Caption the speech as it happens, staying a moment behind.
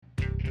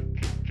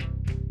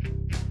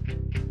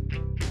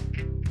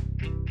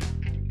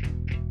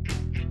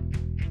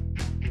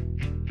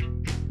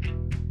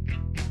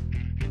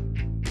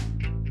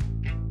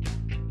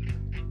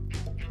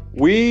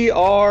We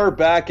are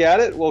back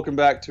at it. Welcome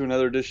back to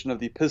another edition of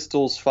the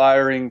Pistols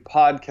Firing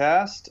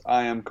Podcast.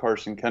 I am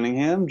Carson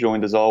Cunningham,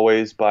 joined as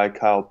always by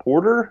Kyle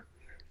Porter.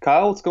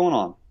 Kyle, what's going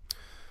on?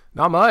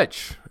 Not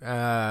much.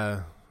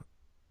 I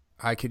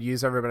could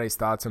use everybody's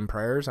thoughts and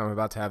prayers. I'm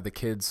about to have the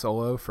kids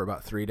solo for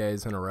about 3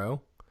 days in a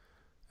row.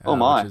 Oh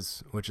my!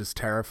 Which is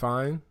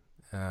terrifying.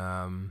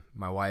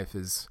 My wife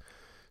is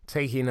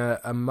taking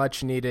a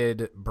much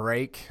needed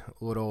break,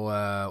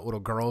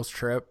 little girls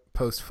trip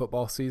post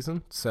football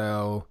season.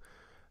 So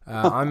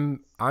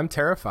I'm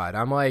terrified.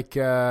 I'm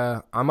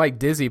like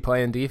Dizzy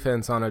playing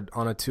defense on a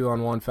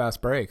 2-on-1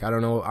 fast break. I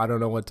don't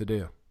know what to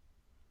do.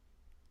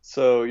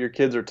 So your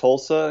kids are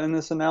Tulsa in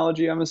this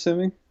analogy, I'm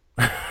assuming?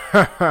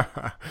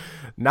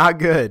 Not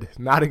good.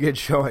 Not a good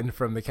showing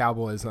from the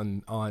Cowboys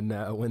on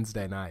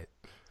Wednesday night.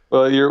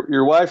 Well,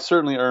 your wife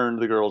certainly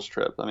earned the girls'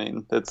 trip. I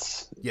mean,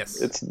 it's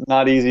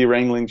not easy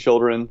wrangling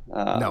children.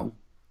 No,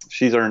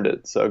 she's earned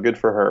it. So good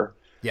for her.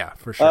 Yeah,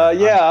 for sure.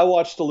 I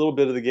watched a little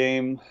bit of the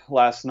game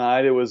last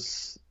night. It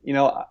was, I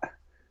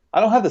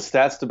don't have the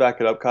stats to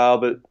back it up, Kyle,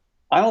 but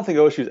I don't think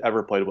OSU's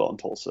ever played well in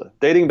Tulsa,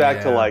 dating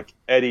back to like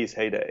Eddie's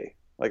heyday.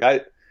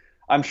 Like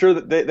I'm sure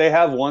that they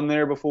have won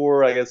there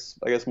before. I guess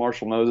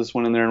Marshall Moses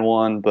went in there and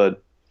won,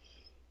 but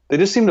they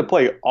just seem to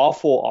play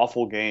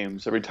awful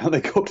games every time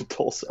they go up to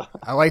Tulsa.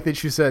 I like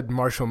that you said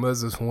Marshall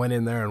Moses went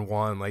in there and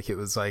won, like it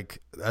was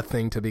like a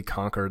thing to be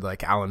conquered,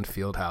 like Allen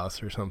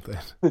Fieldhouse or something.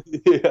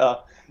 Yeah,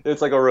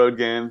 it's like a road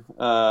game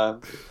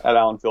at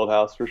Allen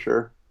Fieldhouse for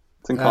sure.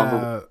 It's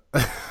incomparable.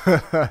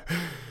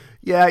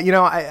 Yeah,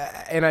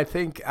 I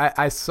think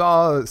I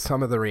saw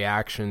some of the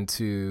reaction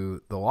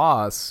to the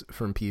loss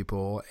from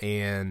people,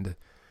 and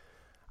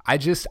I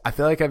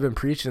feel like I've been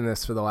preaching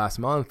this for the last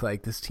month.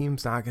 Like, this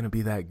team's not going to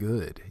be that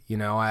good.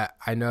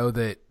 I know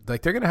that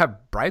like they're going to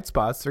have bright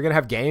spots. They're going to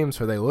have games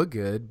where they look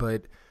good,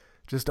 but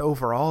just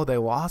overall, they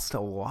lost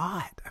a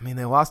lot. I mean,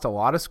 they lost a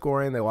lot of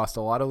scoring. They lost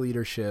a lot of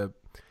leadership.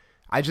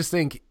 I just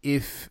think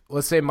if,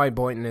 let's say Mike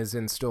Boynton is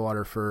in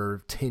Stillwater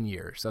for 10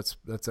 years,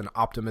 that's an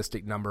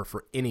optimistic number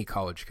for any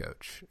college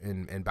coach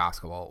in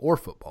basketball or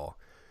football.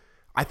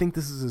 I think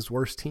this is his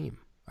worst team.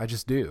 I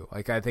just do.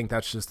 Like, I think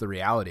that's just the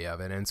reality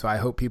of it. And so I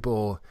hope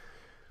people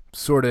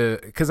sort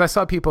of, because I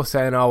saw people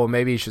saying, oh, well,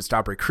 maybe you should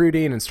stop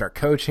recruiting and start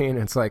coaching.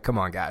 It's like, come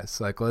on,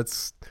 guys. Like,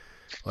 let's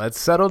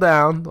settle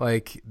down.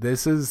 Like,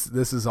 this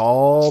is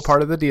all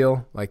part of the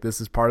deal. Like,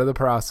 this is part of the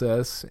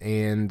process.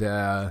 And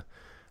I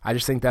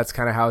just think that's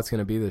kind of how it's going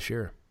to be this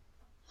year.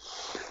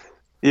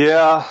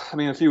 Yeah, I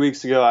mean, a few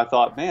weeks ago I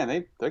thought,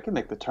 man, they can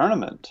make the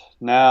tournament.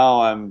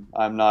 Now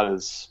I'm not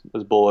as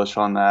bullish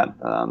on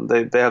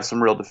that. They have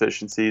some real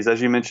deficiencies,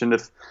 as you mentioned.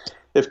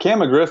 If Cam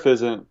McGriff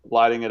isn't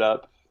lighting it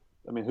up,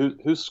 I mean,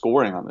 who's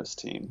scoring on this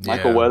team? Yeah.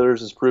 Michael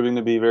Weathers is proving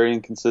to be very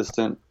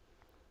inconsistent.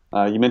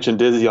 You mentioned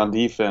Dizzy on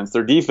defense.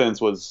 Their defense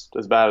was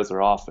as bad as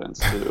their offense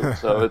too.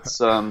 So it's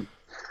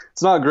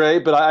not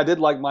great, but I did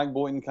like Mike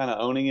Boynton kind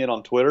of owning it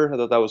on Twitter. I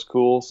thought that was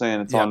cool,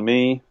 saying it's on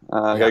me.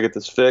 I got to get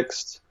this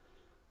fixed.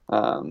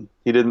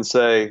 He didn't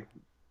say,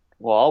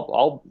 well,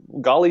 I'll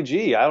golly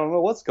gee, I don't know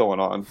what's going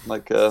on,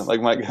 like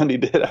Mike Gundy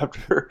did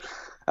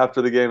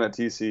after the game at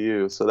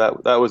TCU. So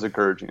that was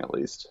encouraging, at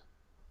least.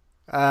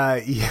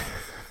 Yeah.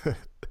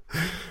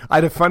 I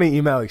had a funny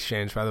email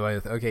exchange, by the way,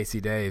 with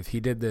OKC Dave. He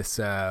did this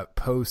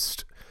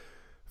post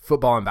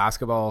football and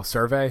basketball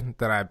survey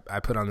that I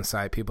put on the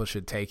site. People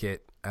should take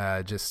it.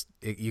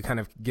 You kind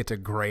of get to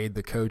grade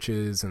the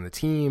coaches and the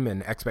team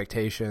and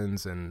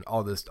expectations and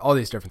all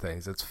these different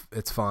things.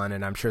 It's fun,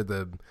 and I'm sure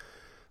the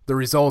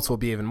results will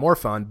be even more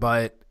fun.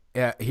 But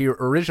he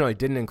originally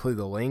didn't include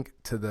the link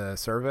to the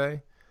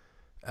survey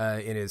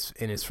in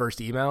his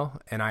first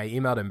email, and I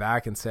emailed him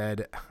back and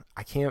said,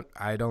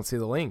 I don't see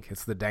the link.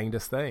 It's the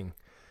dangest thing.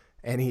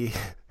 And he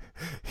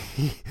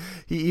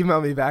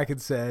emailed me back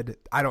and said,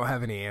 I don't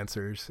have any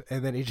answers.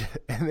 And then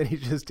he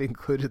just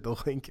included the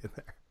link in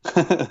there.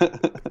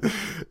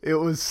 It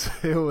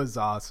was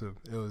awesome.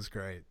 It was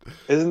great.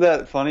 Isn't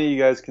that funny? You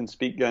guys can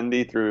speak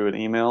Gundy through an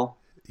email.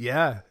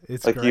 Yeah,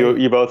 it's like great.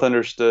 You both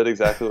understood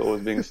exactly what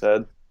was being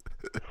said.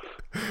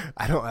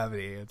 I don't have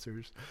any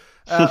answers.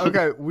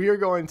 Okay, we are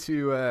going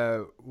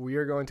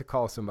to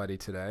call somebody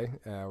today.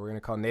 We're going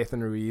to call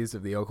Nathan Ruiz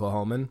of the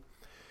Oklahoman.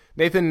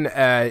 Nathan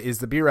is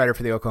the beat writer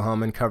for the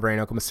Oklahoman, covering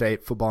Oklahoma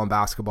State football and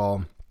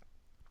basketball.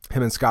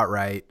 Him and Scott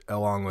Wright,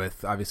 along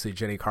with obviously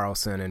Jenny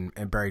Carlson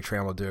and Barry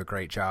Trammell, do a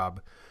great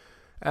job.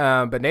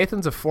 But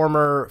Nathan's a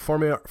former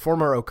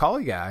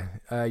Ocala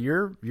guy.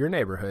 Your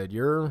neighborhood,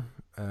 your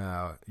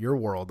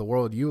world, the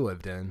world you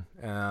lived in.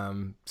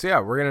 So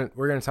yeah, we're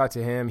gonna talk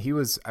to him.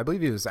 I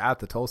believe he was at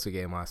the Tulsa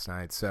game last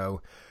night,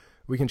 so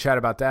we can chat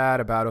about that,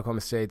 about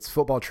Oklahoma State's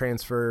football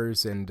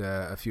transfers, and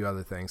a few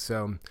other things.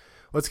 So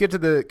let's get to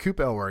the Coop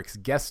Ale Works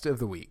Guest of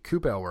the Week.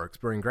 Coop Ale Works,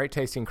 brewing great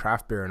tasting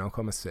craft beer in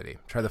Oklahoma City.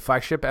 Try the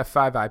flagship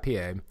F5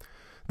 IPA,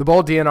 the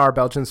bold DNR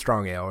Belgian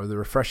Strong Ale, or the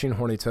refreshing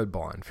Horny Toad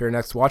Blonde. For your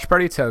next watch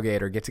party,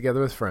 tailgate, or get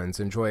together with friends,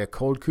 enjoy a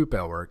cold Coop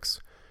Ale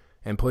Works,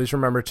 and please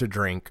remember to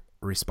drink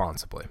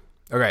responsibly.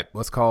 Okay,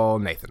 let's call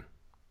Nathan.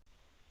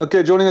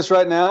 Okay, joining us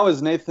right now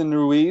is Nathan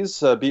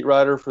Ruiz, beat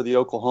writer for the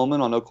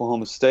Oklahoman on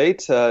Oklahoma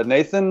State.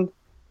 Nathan,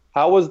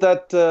 how was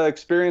that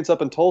experience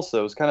up in Tulsa?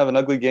 It was kind of an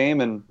ugly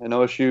game, and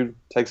OSU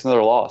takes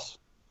another loss.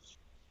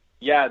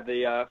 Yeah,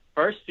 the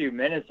first few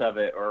minutes of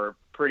it are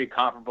pretty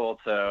comparable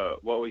to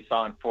what we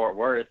saw in Fort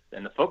Worth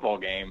in the football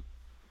game.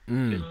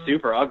 Just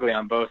super ugly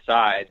on both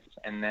sides.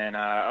 And then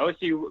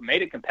OSU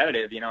made it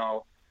competitive,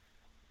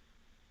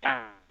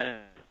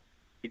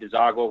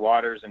 DeZagua,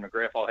 Waters, and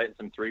McGriff all hitting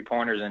some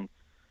three-pointers. And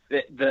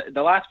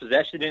the last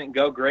possession didn't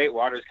go great.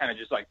 Waters kind of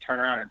just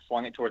turned around and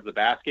flung it towards the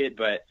basket.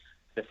 But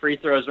the free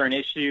throws are an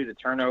issue. The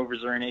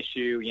turnovers are an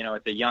issue.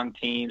 It's a young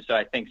team, so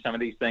I think some of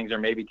these things are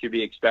maybe to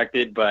be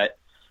expected. But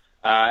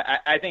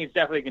I think it's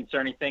definitely a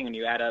concerning thing when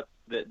you add up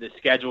the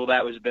schedule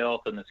that was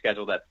built and the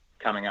schedule that's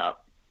coming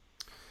up.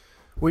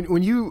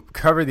 When you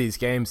cover these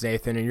games,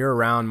 Nathan, and you're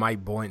around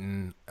Mike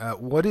Boynton,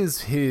 what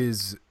is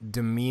his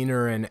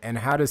demeanor and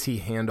how does he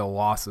handle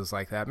losses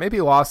like that?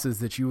 Maybe losses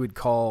that you would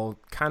call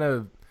kind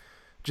of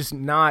just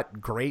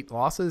not great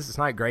losses. It's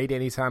not great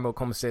anytime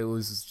Oklahoma State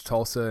loses to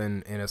Tulsa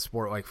in a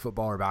sport like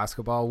football or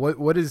basketball.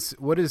 What is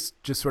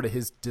just sort of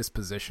his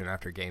disposition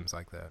after games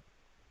like that?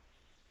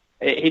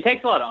 He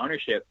takes a lot of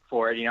ownership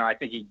for it. I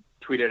think he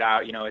tweeted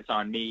out, it's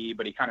on me,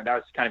 but that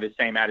was kind of his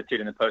same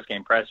attitude in the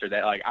post-game presser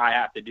that I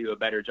have to do a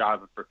better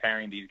job of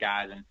preparing these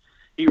guys. And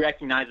he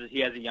recognizes he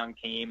has a young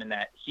team and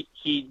that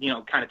he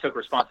kind of took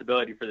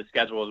responsibility for the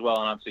schedule as well.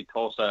 And obviously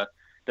Tulsa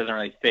doesn't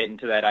really fit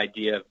into that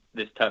idea of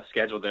this tough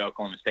schedule that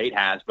Oklahoma State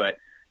has. But,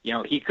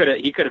 he could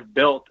have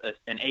built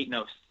an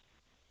 8-0,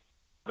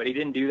 but he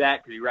didn't do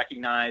that because he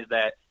recognized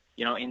that,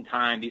 in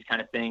time, these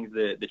kind of things,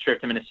 the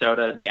trip to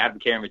Minnesota, the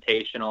Advocate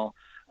Invitational,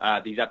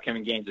 these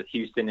upcoming games with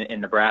Houston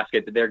and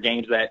Nebraska, that they're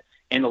games that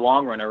in the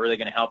long run are really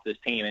going to help this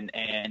team.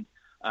 And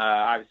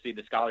obviously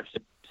the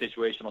scholarship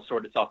situation will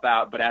sort itself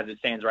out. But as it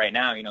stands right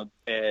now,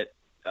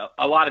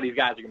 a lot of these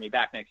guys are going to be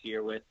back next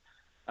year with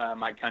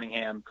Mike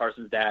Cunningham,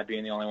 Carson's dad,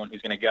 being the only one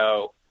who's going to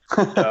go.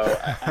 So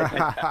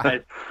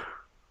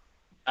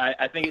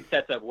I think it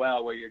sets up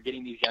well where you're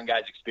getting these young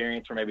guys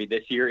experience where maybe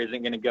this year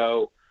isn't going to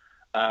go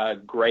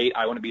great.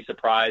 I wouldn't be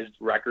surprised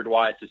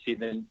record-wise to see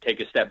them take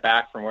a step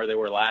back from where they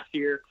were last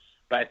year.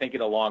 But I think in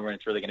the long run,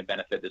 it's really going to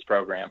benefit this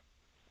program.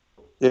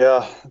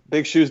 Yeah,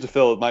 big shoes to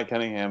fill with Mike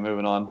Cunningham.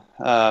 Moving on.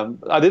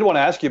 I did want to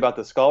ask you about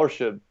the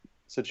scholarship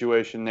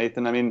situation,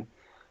 Nathan. I mean,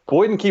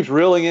 Boynton keeps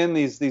reeling in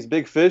these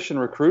big fish in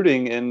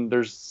recruiting, and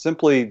there's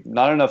simply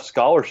not enough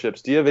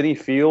scholarships. Do you have any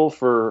feel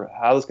for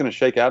how this is going to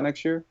shake out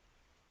next year?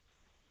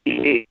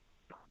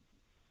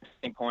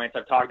 Points.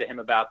 I've talked to him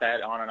about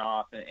that on and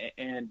off,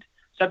 and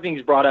something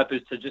he's brought up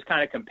is to just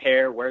kind of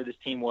compare where this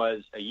team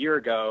was a year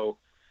ago.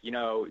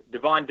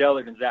 Devon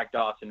Dillard and Zach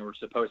Dawson were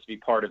supposed to be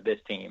part of this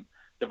team.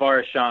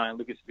 Devar Ashan,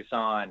 Lucas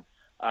Gasson,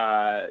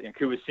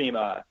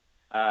 Kuwasima,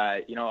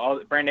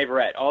 Brandon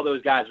Averett, all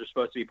those guys were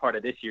supposed to be part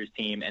of this year's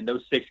team, and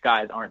those 6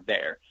 guys aren't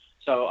there.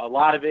 So a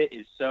lot of it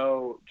is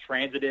so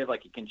transitive,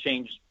 it can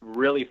change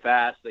really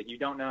fast that you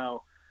don't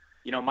know.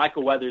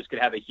 Michael Weathers could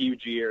have a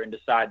huge year and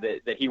decide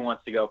that he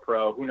wants to go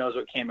pro. Who knows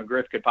what Cam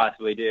McGriff could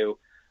possibly do.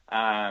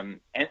 And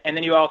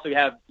then you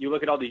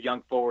look at all these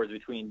young forwards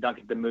between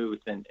Duncan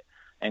DeMuth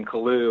and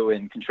Kalu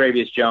and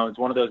Contravius Jones.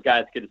 One of those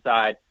guys could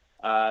decide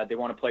they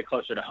want to play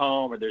closer to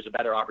home or there's a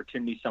better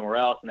opportunity somewhere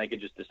else, and they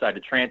could just decide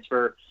to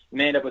transfer. You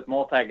may end up with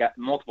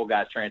multiple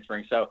guys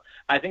transferring. So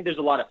I think there's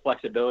a lot of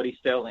flexibility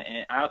still,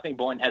 and I don't think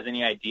Boynton has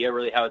any idea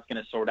really how it's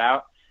going to sort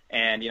out.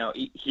 And,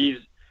 he's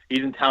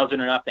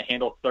intelligent enough to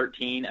handle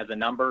 13 as a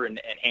number and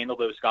handle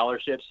those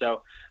scholarships.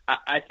 So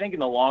I think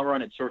in the long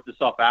run it sorts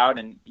itself out,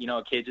 and,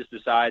 a kid just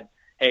decides,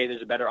 hey,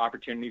 there's a better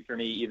opportunity for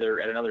me either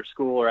at another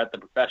school or at the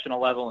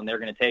professional level, and they're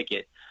going to take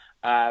it.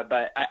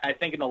 But I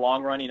think in the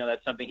long run,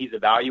 that's something he's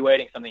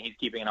evaluating, something he's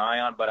keeping an eye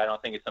on, but I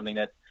don't think it's something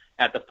that's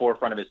at the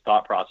forefront of his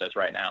thought process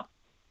right now.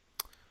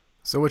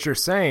 So what you're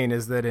saying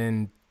is that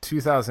in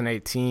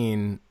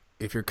 2018,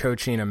 if you're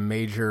coaching a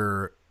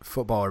major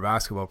football or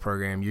basketball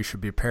program, you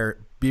should be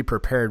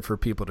prepared for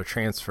people to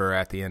transfer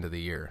at the end of the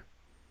year.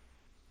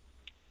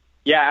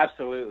 Yeah,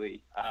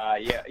 absolutely.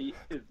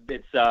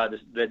 It's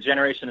the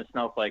generation of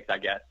snowflakes, I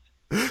guess.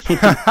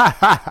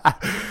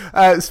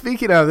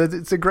 Speaking of,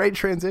 it's a great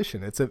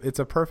transition. It's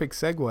a perfect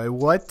segue.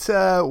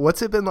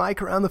 What's it been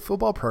like around the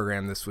football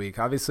program this week?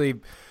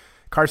 Obviously,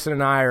 Carson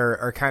and I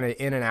are kind of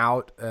in and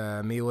out.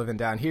 Me living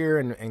down here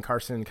and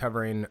Carson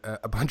covering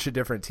a bunch of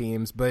different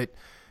teams, but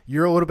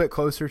you're a little bit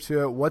closer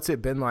to it. What's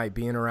it been like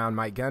being around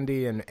Mike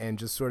Gundy and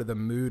just sort of the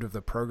mood of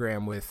the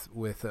program with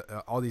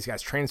all these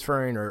guys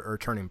transferring or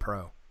turning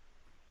pro?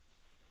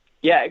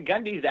 Yeah,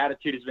 Gundy's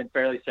attitude has been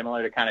fairly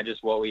similar to kind of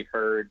just what we've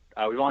heard.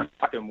 We've only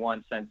talked to him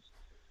once since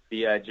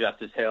the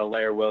Justice Hill,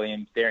 Lair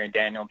Williams, Darian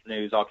Daniels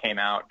news all came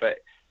out. But,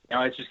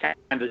 it's just kind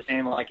of the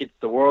same, it's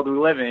the world we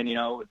live in,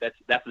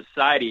 that's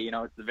society,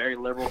 it's a very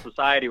liberal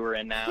society we're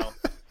in now.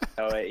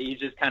 So he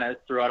just kind of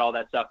threw out all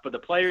that stuff. But the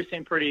players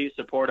seem pretty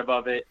supportive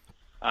of it,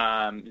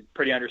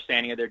 pretty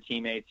understanding of their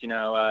teammates.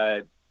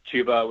 Chuba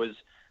was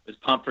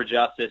pumped for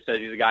Justice, so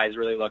he's a guy he's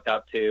really looked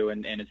up to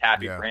and is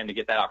happy for him to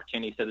get that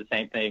opportunity. He said the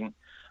same thing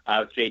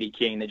with J.D.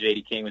 King, that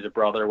J.D. King was a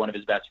brother, one of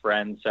his best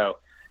friends. So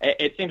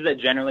it seems that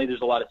generally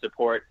there's a lot of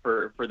support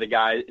for the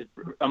guys,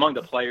 among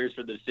the players,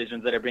 for the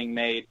decisions that are being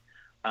made.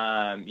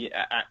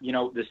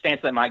 The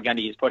stance that Mike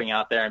Gundy is putting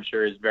out there, I'm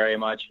sure, is very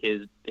much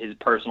his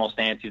personal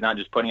stance. He's not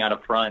just putting out a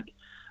front.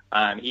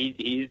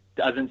 He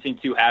doesn't seem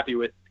too happy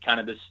with kind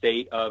of the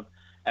state of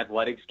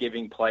athletics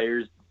giving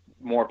players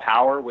more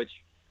power, which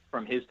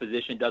from his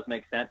position does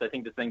make sense. I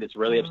think the thing that's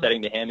really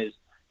upsetting to him is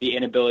the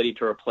inability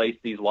to replace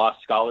these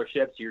lost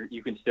scholarships.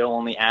 You can still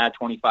only add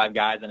 25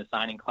 guys in a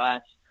signing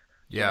class.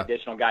 Yeah. When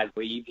additional guys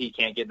leave, he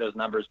can't get those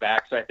numbers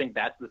back. So I think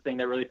that's the thing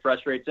that really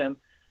frustrates him.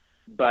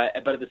 But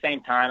at the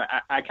same time,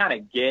 I kind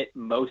of get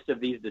most of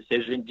these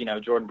decisions.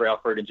 Jordan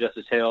Brailford and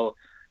Justice Hill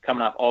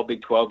coming off all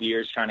Big 12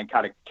 years, trying to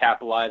kind of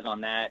capitalize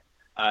on that.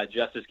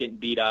 Justice getting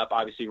beat up.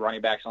 Obviously,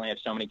 running backs only have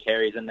so many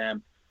carries in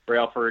them.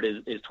 Brailford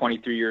is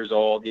 23 years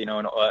old.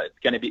 And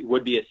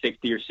would be a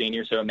sixth-year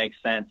senior, so it makes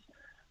sense.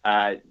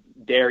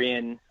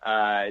 Darian,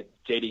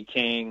 J.D.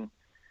 King,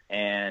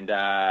 and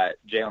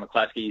Jalen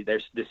McCleskey,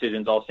 their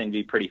decisions all seem to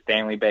be pretty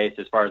family-based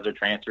as far as their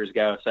transfers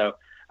go. So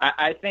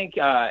I think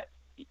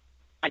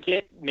I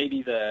get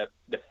maybe the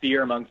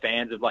fear among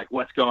fans of, like,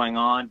 what's going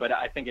on, but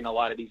I think in a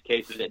lot of these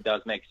cases it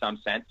does make some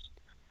sense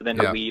for them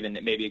to leave and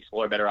maybe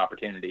explore better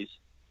opportunities.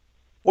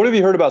 What have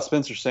you heard about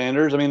Spencer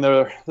Sanders? I mean,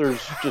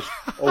 there's just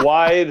a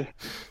wide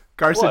 –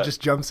 Carson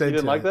just jumps into it. You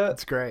didn't like that?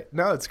 It's great.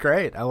 No, it's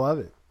great. I love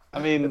it. I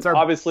mean,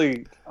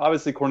 obviously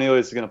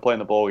Cornelius is going to play in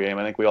the bowl game.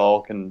 I think we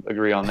all can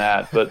agree on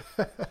that.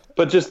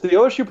 But just the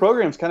OSU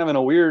program's kind of in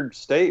a weird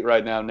state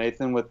right now,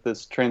 Nathan, with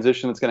this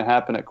transition that's going to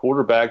happen at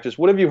quarterback. Just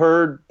what have you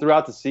heard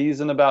throughout the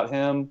season about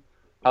him,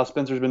 how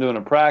Spencer's been doing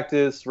in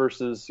practice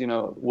versus,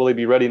 will he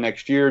be ready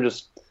next year?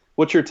 Just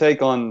what's your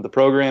take on the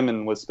program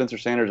and with Spencer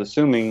Sanders,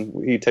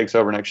 assuming he takes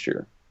over next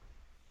year?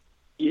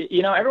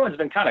 Everyone's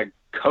been kind of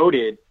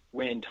coded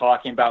when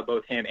talking about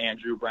both him and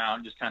Drew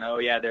Brown, just kind of,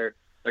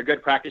 they're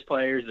good practice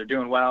players. They're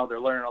doing well. They're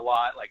learning a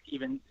lot. Like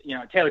even,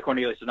 Taylor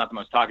Cornelius is not the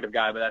most talkative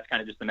guy, but that's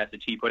kind of just the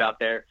message he put out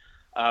there.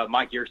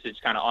 Mike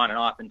Yurcich kind of on and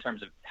off in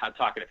terms of how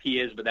talkative he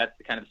is, but that's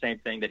kind of the same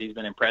thing that he's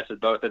been impressed with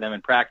both of them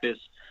in practice.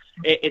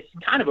 It's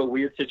kind of a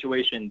weird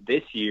situation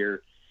this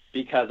year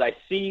because I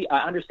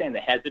understand the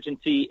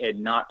hesitancy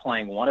in not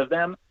playing one of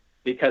them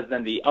because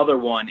then the other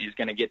one is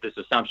going to get this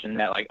assumption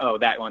that like, oh,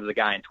 that one's the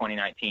guy in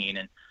 2019.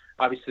 And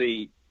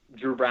obviously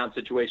Drew Brown's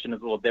situation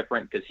is a little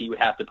different because he would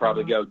have to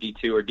probably go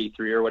D2 or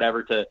D3 or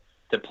whatever to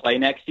play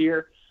next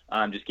year,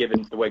 just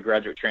given the way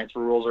graduate transfer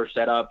rules are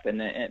set up.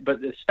 But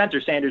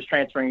Spencer Sanders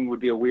transferring would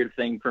be a weird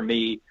thing for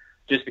me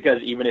just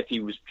because even if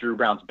he was Drew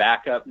Brown's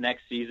backup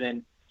next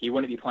season, he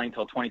wouldn't be playing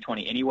until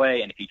 2020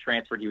 anyway, and if he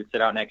transferred, he would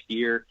sit out next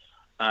year.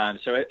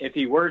 So if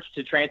he were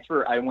to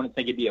transfer, I wouldn't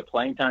think it'd be a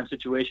playing time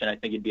situation. I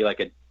think it'd be like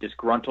a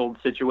disgruntled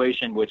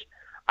situation, which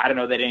I don't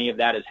know that any of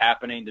that is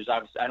happening.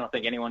 I don't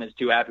think anyone is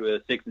too happy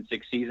with a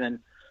 6-6 season,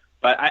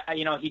 but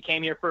he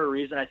came here for a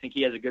reason. I think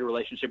he has a good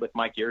relationship with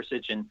Mike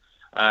Yurcich, and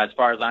as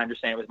far as I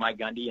understand, with Mike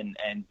Gundy,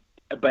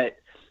 but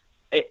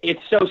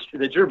it's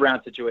the Drew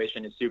Brown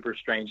situation is super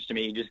strange to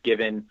me, just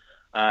given,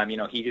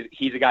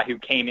 he's a guy who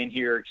came in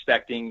here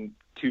expecting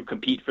to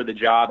compete for the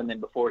job, and then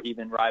before he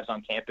even arrives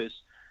on campus,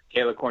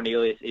 Taylor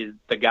Cornelius is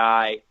the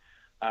guy.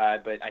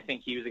 But I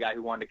think he was the guy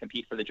who wanted to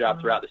compete for the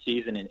job throughout the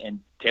season, and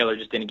Taylor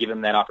just didn't give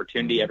him that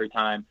opportunity every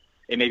time.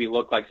 It maybe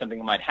looked like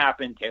something might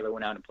happen. Taylor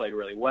went out and played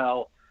really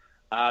well.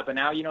 But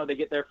now, they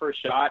get their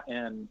first shot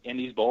in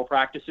these bowl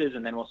practices,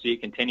 and then we'll see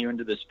it continue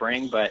into the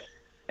spring. But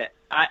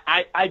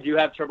I do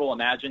have trouble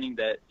imagining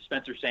that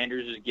Spencer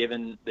Sanders is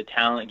given the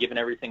talent, given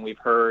everything we've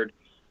heard,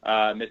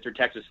 Mr.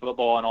 Texas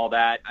football and all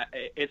that.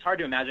 It's hard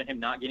to imagine him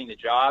not getting the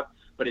job,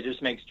 but it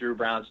just makes Drew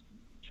Brown's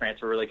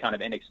transfer really kind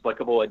of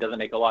inexplicable. It doesn't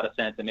make a lot of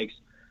sense. It makes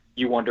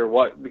you wonder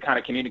what the kind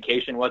of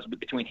communication was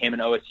between him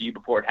and OSU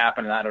before it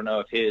happened. And I don't know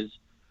if his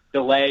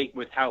delay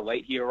with how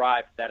late he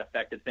arrived, that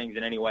affected things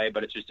in any way,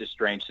 but it's just a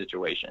strange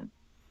situation.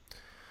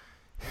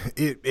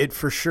 It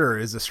for sure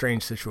is a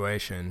strange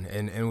situation.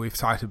 And we've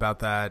talked about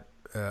that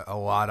a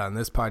lot on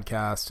this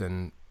podcast.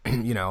 And,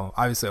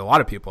 obviously a lot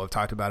of people have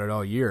talked about it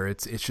all year.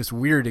 It's just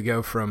weird to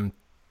go from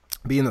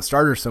being the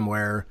starter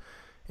somewhere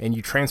and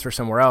you transfer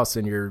somewhere else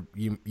and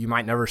you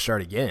might never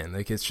start again.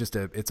 Like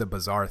it's a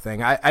bizarre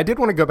thing. I did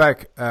want to go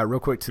back real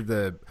quick to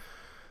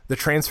the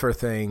transfer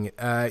thing.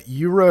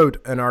 You wrote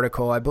an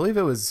article, I believe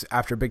it was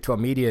after Big 12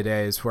 Media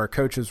Days, where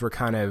coaches were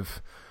kind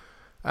of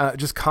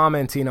just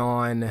commenting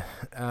on,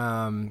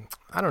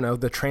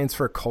 the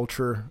transfer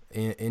culture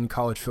in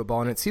college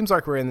football. And it seems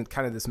like we're in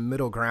kind of this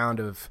middle ground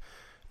of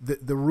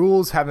the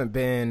rules haven't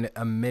been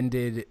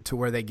amended to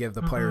where they give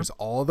the players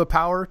all the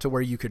power to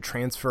where you could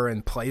transfer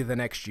and play the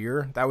next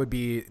year. That would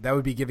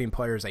be giving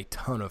players a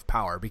ton of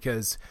power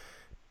because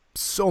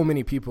so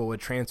many people would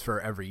transfer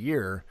every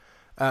year.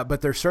 But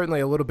they're certainly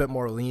a little bit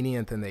more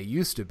lenient than they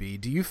used to be.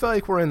 Do you feel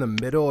like we're in the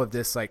middle of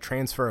this like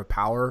transfer of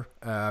power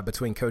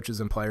between coaches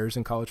and players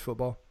in college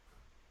football?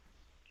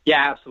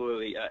 Yeah,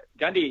 absolutely.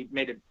 Gundy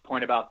made a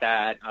point about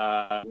that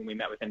when we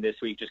met with him this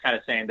week, just kind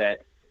of saying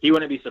that he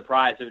wouldn't be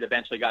surprised if it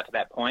eventually got to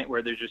that point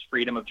where there's just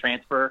freedom of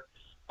transfer.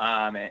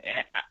 And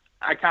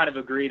I kind of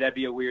agree that'd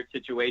be a weird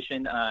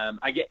situation.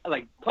 I get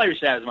like players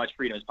should have as much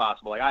freedom as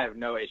possible. Like I have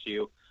no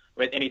issue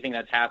with anything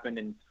that's happened,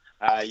 and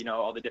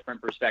all the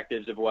different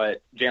perspectives of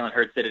what Jalen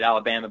Hurts did at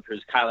Alabama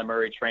versus Kyler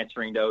Murray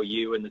transferring to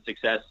OU and the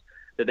success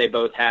that they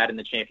both had in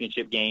the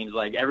championship games.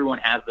 Like everyone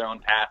has their own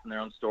path and their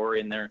own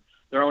story and their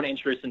own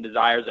interests and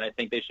desires, and I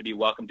think they should be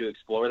welcome to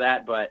explore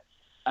that. But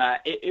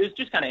it was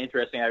just kind of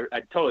interesting.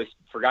 I totally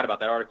forgot about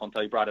that article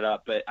until you brought it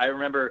up. But I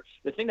remember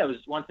one thing that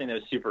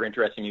was super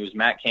interesting to me was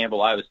Matt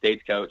Campbell, Iowa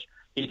State's coach.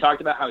 He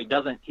talked about how he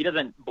doesn't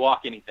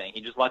block anything.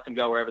 He just lets them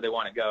go wherever they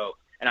want to go.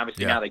 And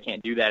obviously now they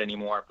can't do that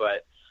anymore.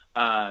 But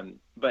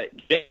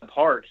Jacob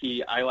Park,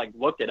 I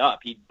looked it up.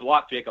 He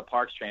blocked Jacob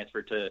Park's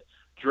transfer to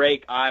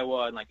Drake,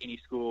 Iowa, and like any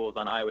schools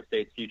on Iowa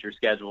State's future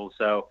schedule.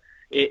 So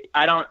coaches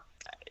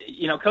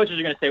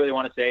are going to say what they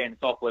want to say, and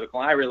it's all political.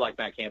 And I really like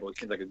Matt Campbell. He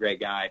seems like a great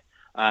guy,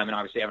 and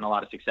obviously having a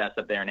lot of success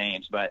up there in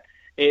Ames. But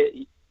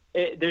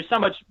there's so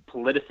much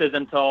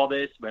politicism to all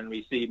this when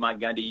we see Mike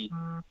Gundy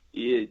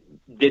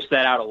dish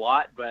that out a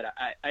lot. But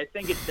I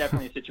think it's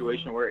definitely a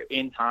situation where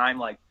in time,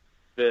 like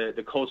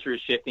the culture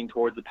is shifting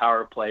towards the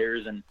power of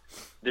players. And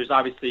there's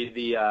obviously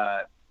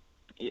the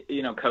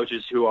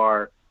coaches who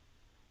are,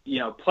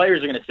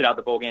 players are going to sit out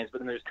the bowl games, but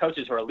then there's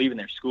coaches who are leaving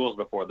their schools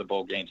before the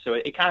bowl game. So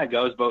it kind of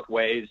goes both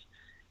ways.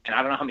 And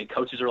I don't know how many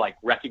coaches are like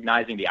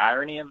recognizing the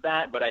irony of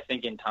that, but I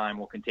think in time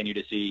we'll continue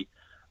to see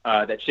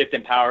that shift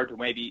in power to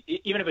maybe,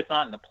 even if it's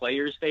not in the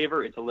players'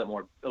 favor, it's a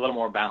little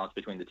more balance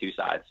between the two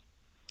sides.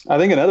 I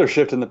think another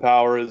shift in the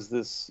power is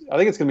this. I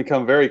think it's going to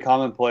become very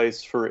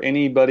commonplace for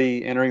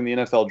anybody entering the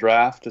NFL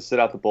draft to sit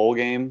out the bowl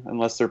game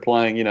unless they're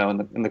playing,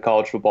 in the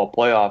college football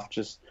playoff.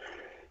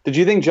 Did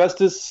you think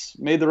Justice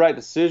made the right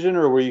decision,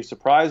 or were you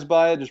surprised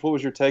by it? Just what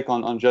was your take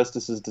on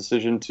Justice's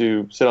decision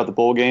to sit out the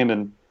bowl game,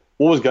 and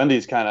what was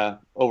Gundy's kind of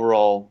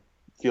overall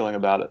feeling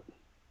about it?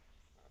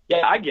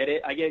 Yeah, I get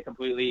it. I get it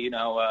completely.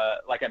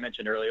 Like I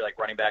mentioned earlier, like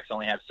running backs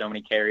only have so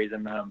many carries,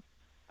 and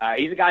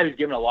he's a guy who's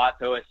given a lot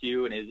to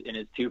OSU in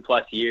his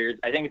 2+ years.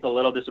 I think it's a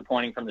little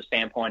disappointing from the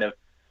standpoint of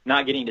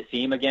not getting to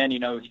see him again.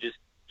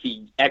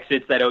 He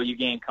exits that OU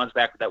game, comes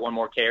back with that one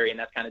more carry, and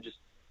that's kind of just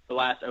the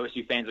last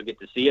OSU fans will get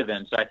to see of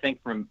him. So I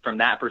think from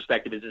that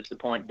perspective, it's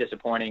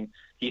disappointing.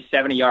 He's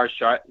 70 yards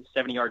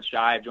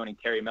shy of joining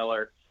Terry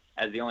Miller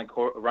as the only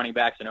running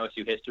backs in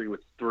OSU history with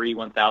 3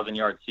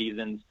 1,000-yard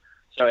seasons.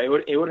 So it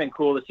would have been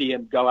cool to see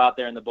him go out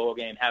there in the bowl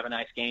game, have a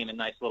nice game, and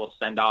nice little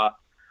send-off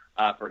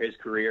for his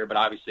career. But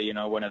obviously,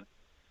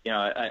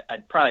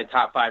 probably a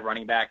top 5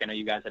 running back. I know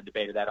you guys have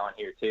debated that on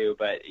here too,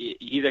 but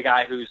he's a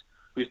guy whose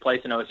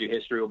place in OSU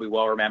history will be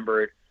well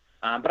remembered.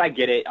 But I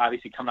get it.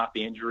 Obviously, coming off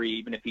the injury,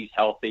 even if he's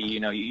healthy,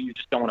 you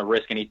just don't want to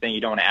risk anything.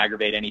 You don't want to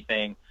aggravate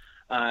anything.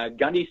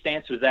 Gundy's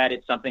stance was that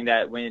it's something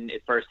that when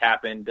it first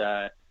happened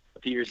a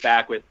few years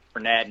back with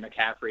Fournette and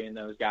McCaffrey and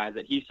those guys,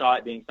 that he saw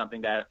it being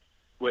something that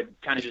would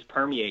kind of just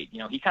permeate.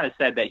 He kind of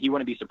said that he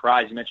wouldn't be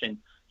surprised. You mentioned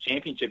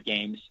championship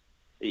games.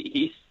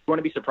 He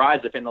wouldn't be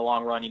surprised if in the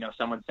long run,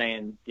 someone's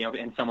saying,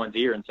 in someone's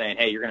ear and saying,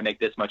 hey, you're going to make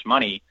this much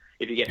money.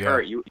 If you get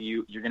hurt, you're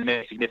going to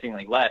make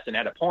significantly less. And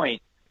at a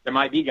point, there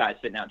might be guys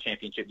sitting out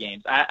championship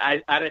games.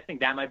 I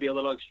think that might be a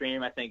little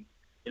extreme. I think,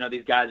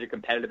 these guys are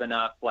competitive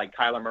enough, like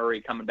Kyler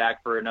Murray coming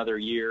back for another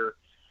year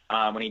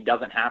when he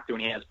doesn't have to,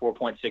 when he has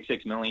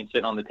 $4.66 million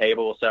sitting on the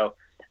table. So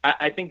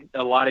I think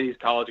a lot of these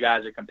college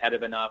guys are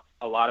competitive enough.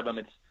 A lot of them,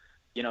 it's,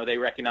 they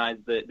recognize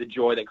the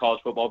joy that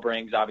college football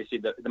brings. Obviously,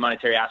 the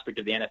monetary aspect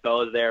of the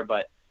NFL is there,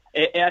 but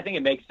I think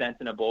it makes sense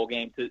in a bowl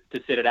game to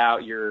sit it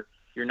out. You're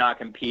not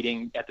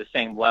competing at the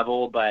same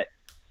level, but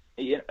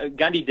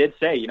Gundy did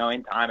say, in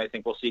time, I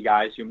think we'll see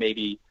guys who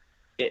maybe,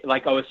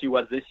 like OSU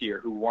was this year,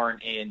 who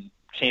weren't in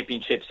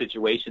championship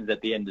situations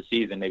at the end of the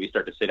season, maybe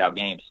start to sit out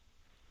games.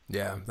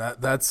 Yeah,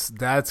 that's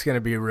going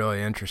to be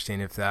really interesting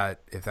if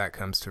that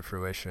comes to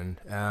fruition.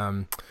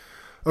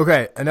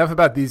 Okay, enough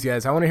about these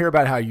guys. I want to hear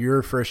about how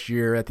your first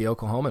year at the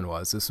Oklahoman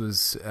was. This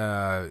was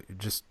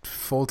just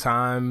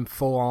full-time,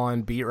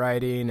 full-on beat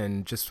writing,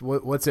 and just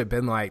what's it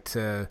been like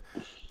to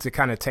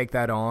kind of take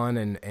that on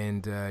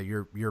and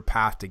your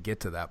path to get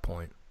to that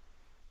point?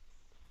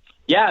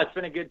 Yeah, it's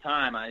been a good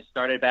time. I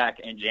started back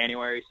in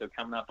January, so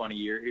coming up on a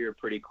year here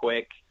pretty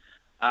quick.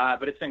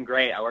 But it's been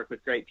great. I work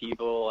with great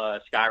people.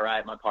 Sky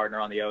Wright, my partner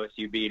on the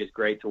OSU beat, is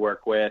great to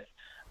work with.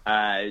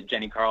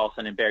 Jenny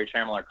Carlson and Barry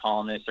Trammell, our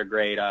columnists, are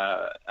great.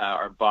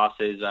 Our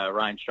bosses,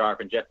 Ryan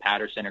Sharp and Jeff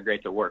Patterson, are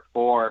great to work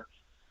for.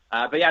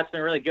 But yeah, it's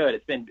been really good.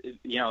 It's been,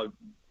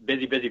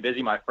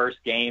 busy. My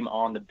first game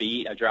on the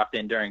beat, I dropped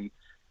in during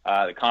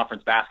the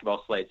conference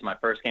basketball slate. So my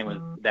first game was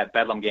that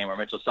Bedlam game where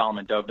Mitchell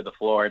Solomon dove to the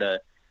floor to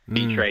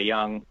beat Trae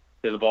Young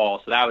to the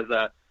ball. So that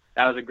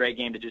was a great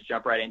game to just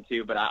jump right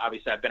into. But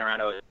obviously I've been around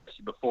OSU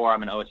before.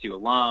 I'm an OSU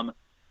alum,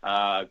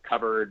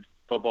 covered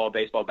football,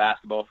 baseball,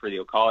 basketball for the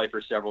O'Calley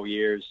for several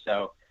years.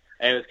 So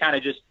it was kind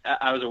of just,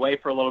 I was away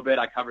for a little bit.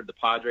 I covered the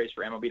Padres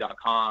for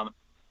MLB.com,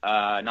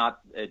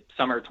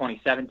 summer of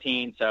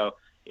 2017. So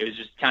it was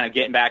just kind of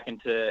getting back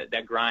into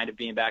that grind of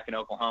being back in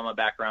Oklahoma,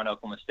 back around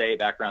Oklahoma State,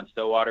 back around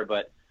Stillwater.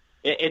 But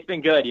It's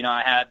been good.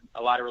 I had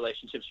a lot of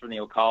relationships from the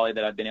Ocali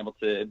that I've been able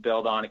to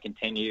build on and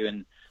continue.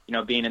 And,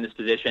 being in this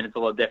position, it's a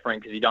little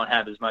different because you don't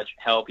have as much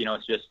help.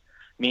 It's just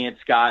me and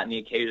Scott and the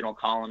occasional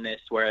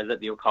columnist, whereas at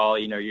the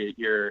Ocali,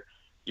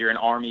 you're an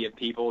army of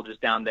people just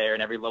down there,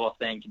 and every little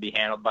thing can be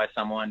handled by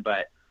someone.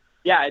 But,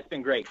 yeah, it's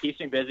been great. Keeps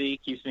me busy,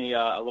 keeps me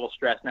a little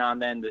stressed now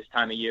and then. This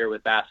time of year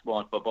with basketball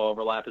and football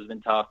overlap has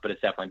been tough, but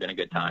it's definitely been a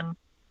good time.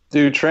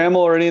 Do Trammell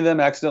or any of them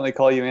accidentally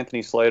call you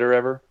Anthony Slater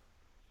ever?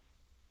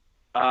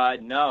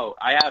 No,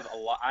 I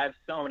have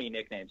so many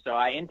nicknames. So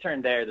I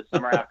interned there the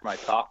summer after my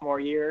sophomore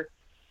year,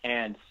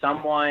 and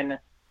someone,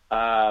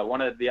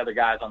 one of the other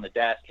guys on the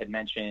desk had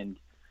mentioned,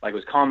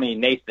 was calling me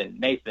Nathan,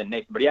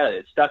 but he had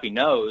a stuffy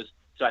nose,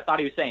 so I thought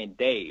he was saying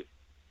Dave.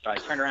 So I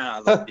turned around and I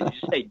was like, did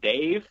you say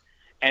Dave?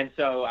 And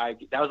so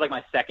that was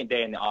my second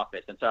day in the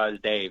office, and so I was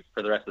Dave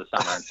for the rest of the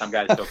summer, and some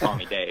guys still call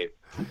me Dave.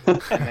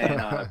 And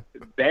then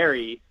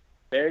Barry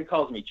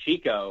calls me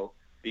Chico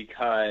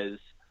because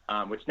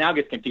which now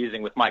gets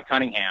confusing with Mike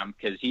Cunningham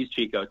because he's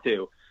Chico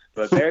too.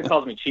 But Barry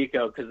calls me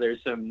Chico because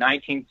there's some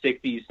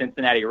 1960s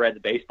Cincinnati Reds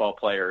baseball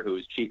player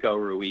who's Chico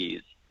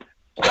Ruiz.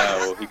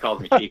 So he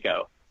calls me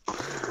Chico.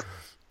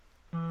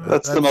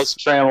 That's the most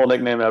Trammell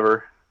nickname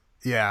ever.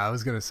 Yeah, I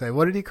was going to say,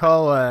 what did he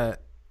call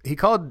he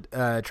called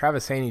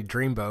Travis Haney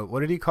Dreamboat. What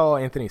did he call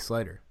Anthony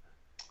Slater?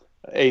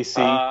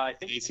 AC. I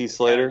think AC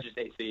Slater. Just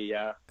AC,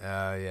 yeah.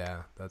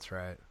 Yeah, that's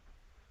right.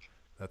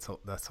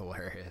 That's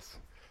hilarious.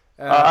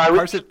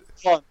 Carson,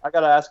 I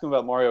got to ask him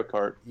about Mario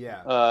Kart.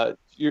 Yeah.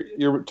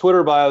 Your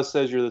Twitter bio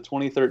says you're the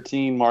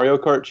 2013 Mario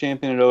Kart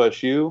champion at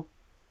OSU.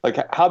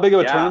 How big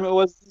of a tournament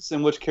was this,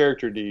 and which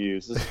character do you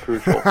use? This is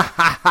crucial.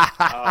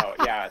 Oh,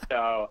 yeah.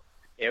 So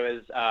it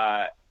was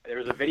there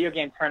was a video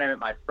game tournament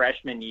my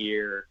freshman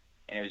year,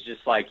 and it was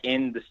just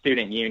in the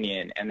student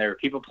union, and there were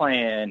people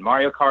playing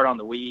Mario Kart on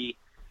the Wii,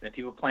 and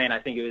people playing, I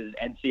think it was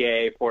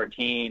NCAA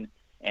 14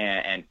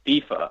 and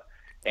FIFA.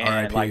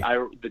 And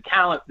the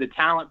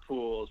talent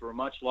pools were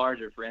much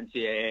larger for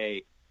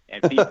NCAA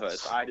and FIFA,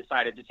 so I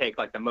decided to take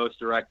the most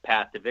direct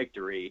path to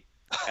victory.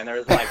 And there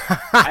was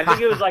I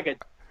think it was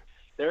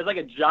there was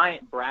a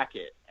giant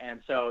bracket,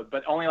 and so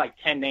but only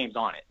 10 names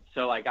on it.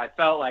 So I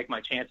felt like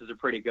my chances are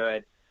pretty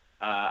good.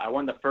 I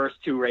won the first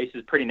two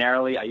races pretty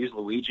narrowly. I used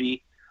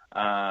Luigi.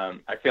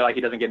 I feel like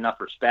he doesn't get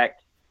enough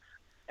respect.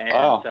 And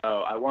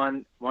so I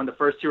won the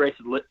first two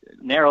races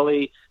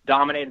narrowly,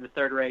 dominated the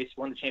third race,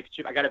 won the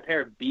championship. I got a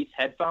pair of Beats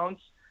headphones,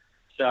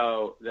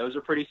 so those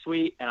are pretty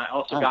sweet. And I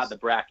also got the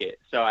bracket.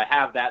 So I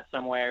have that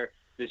somewhere,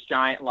 this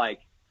giant,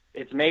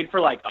 it's made for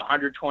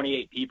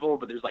 128 people,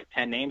 but there's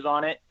 10 names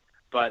on it.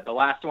 But the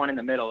last one in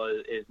the middle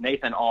is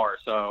Nathan R.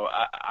 So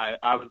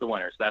I was the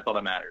winner, so that's all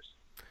that matters.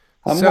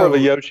 I'm more of a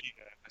Yoshi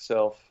guy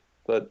myself,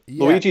 but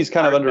yeah, Luigi's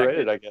kind of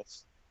underrated, I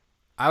guess.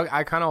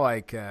 I kind of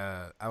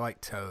I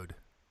like Toad.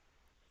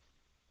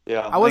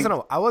 Yeah, I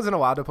wasn't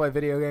allowed to play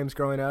video games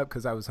growing up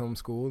because I was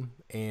homeschooled,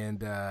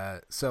 and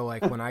so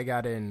when I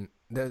got in,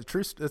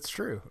 that's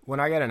true. When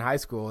I got in high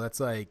school,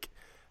 that's I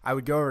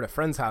would go over to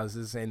friends'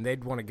 houses and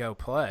they'd want to go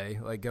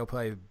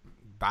play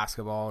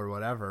basketball or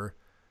whatever,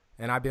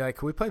 and I'd be like,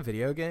 "Can we play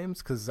video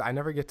games?" Because I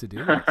never get to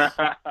do this.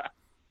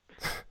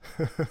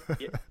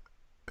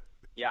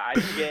 Yeah, I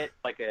did get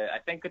I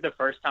think the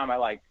first time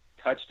I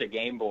touched a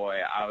Game Boy,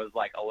 I was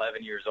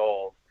 11 years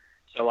old.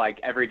 So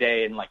every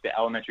day in the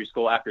elementary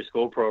school after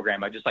school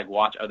program, I just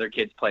watch other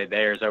kids play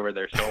theirs over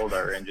their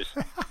shoulder, and just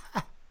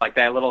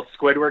that little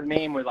Squidward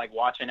meme with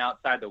watching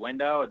outside the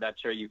window. I'm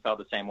sure you felt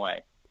the same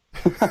way.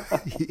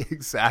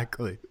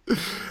 Exactly.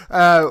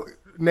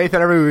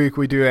 Nathan, every week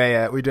we do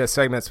a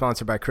segment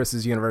sponsored by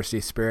Chris's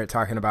University Spirit,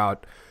 talking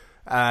about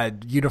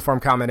uniform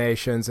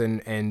combinations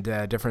and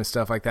different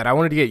stuff like that. I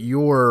wanted to get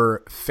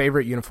your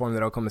favorite uniform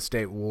that Oklahoma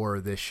State wore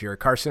this year.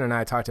 Carson and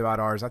I talked about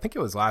ours. I think it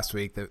was last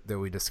week that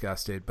we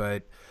discussed it,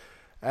 but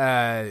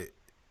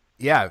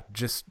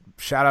just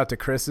shout out to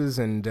Chris's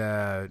and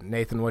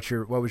Nathan. What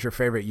was your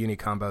favorite uni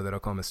combo that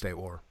Oklahoma State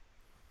wore?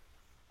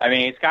 I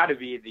mean, it's got to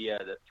be the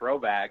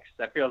throwbacks.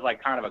 That feels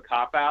like kind of a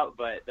cop out,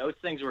 but those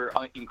things were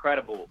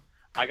incredible.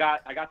 I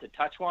got to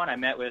touch one. I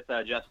met with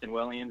Justin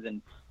Williams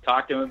and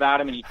talked to him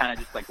about him, and he kind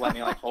of just let me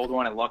hold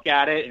one and look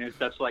at it, and it was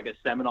such a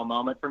seminal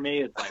moment for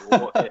me. It's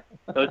whoa,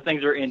 those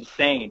things are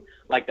insane.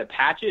 The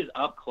patches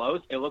up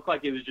close, it looked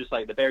like it was just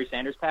the Barry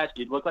Sanders patch.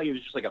 It looked like it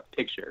was just a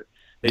picture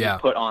they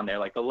just put on there.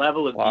 The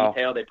level of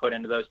detail they put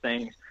into those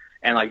things,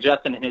 and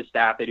Justin and his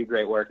staff, they do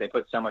great work. They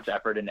put so much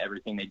effort into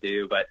everything they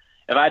do. But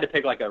if I had to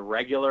pick a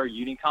regular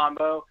uni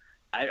combo,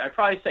 I'd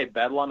probably say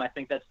Bedlam. I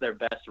think that's their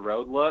best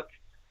road look.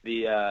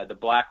 The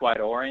black,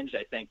 white, orange,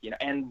 I think,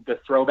 and the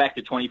throwback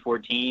to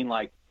 2014,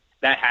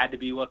 that had to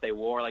be what they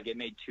wore. It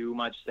made too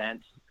much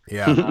sense.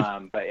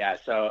 Yeah. But yeah,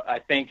 so I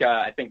think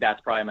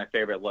that's probably my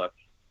favorite look.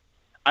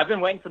 I've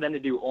been waiting for them to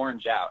do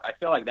orange out. I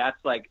feel that's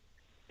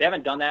they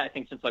haven't done that, I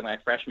think, since my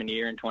freshman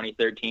year in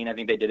 2013. I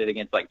think they did it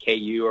against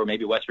KU or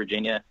maybe West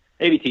Virginia,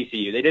 maybe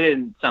TCU. They did it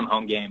in some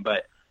home game,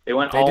 but they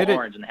went all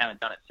orange and they haven't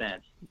done it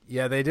since.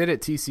 Yeah, they did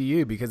at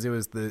TCU because it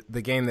was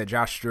the game that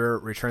Josh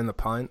Stewart returned the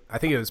punt. I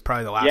think it was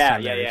probably the last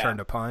time they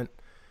returned a punt.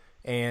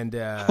 and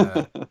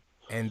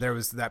and there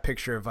was that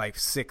picture of like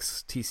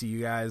 6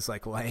 TCU guys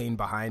like laying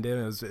behind him.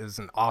 It was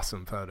an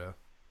awesome photo.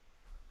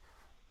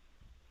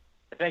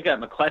 I think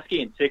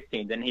McCleskey in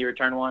 16, didn't he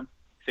return one?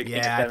 16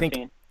 Yeah, or 17? I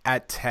think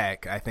at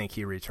Tech, I think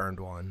he returned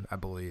one, I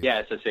believe. Yeah,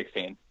 it's a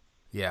 16.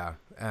 Yeah.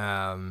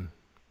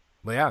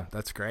 Well, yeah,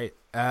 that's great.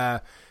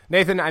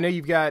 Nathan, I know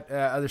you've got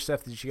other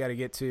stuff that you got to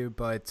get to,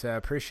 but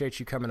appreciate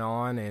you coming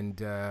on, and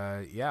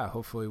yeah,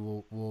 hopefully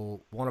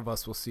we'll one of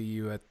us will see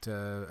you at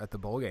the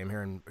bowl game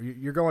here. And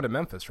you're going to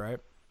Memphis, right?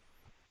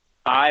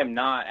 I am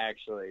not,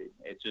 actually.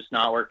 It's just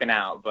not working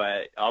out,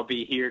 but I'll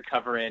be here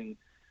covering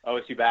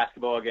OSU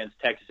basketball against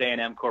Texas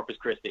A&M Corpus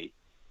Christi.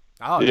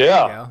 Oh, there you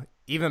go.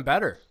 Even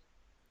better.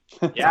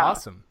 That's yeah,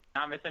 awesome.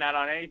 Not missing out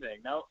on anything.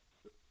 Nope.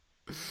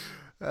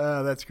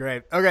 That's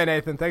great. Okay,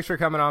 Nathan, thanks for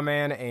coming on,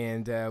 man,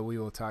 and we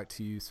will talk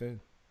to you soon.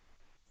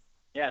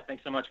 Yeah,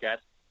 thanks so much, guys.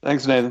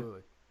 Thanks, Nathan.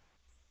 Absolutely.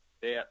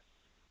 See ya.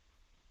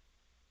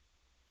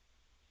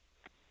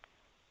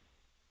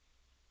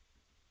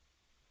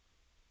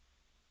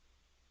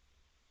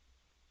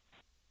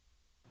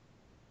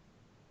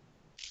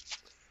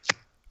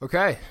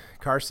 Okay,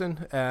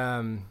 Carson.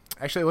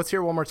 Actually, let's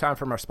hear one more time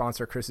from our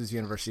sponsor, Chris's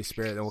University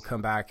Spirit, then we'll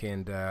come back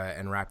and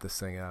wrap this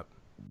thing up.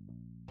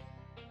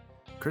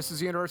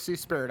 Chris's University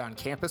Spirit on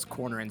Campus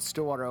Corner in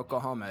Stillwater,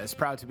 Oklahoma is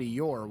proud to be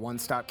your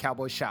one-stop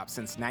cowboy shop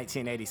since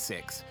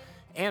 1986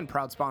 and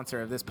proud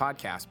sponsor of this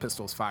podcast,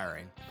 Pistols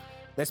Firing.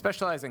 They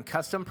specialize in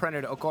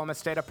custom-printed Oklahoma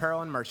State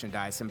apparel and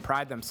merchandise and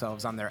pride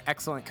themselves on their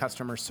excellent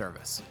customer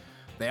service.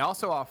 They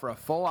also offer a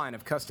full line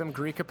of custom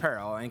Greek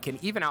apparel and can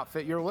even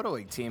outfit your Little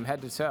League team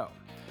head to toe.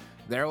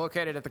 They're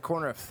located at the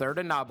corner of 3rd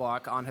and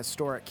Knobloch on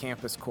historic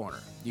Campus Corner.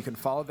 You can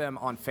follow them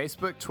on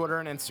Facebook, Twitter,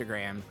 and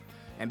Instagram,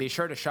 and be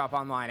sure to shop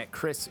online at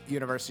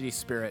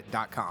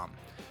chrisuniversityspirit.com.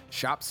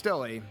 Shop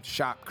Stilly,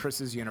 shop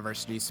Chris's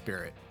University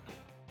Spirit.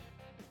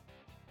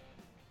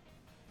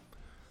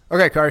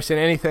 Okay, Carson,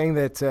 anything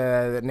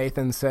that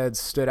Nathan said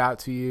stood out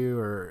to you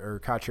or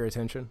caught your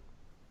attention?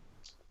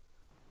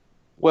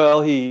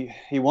 Well, he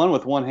won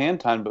with one hand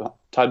tied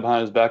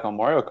behind his back on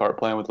Mario Kart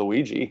playing with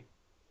Luigi.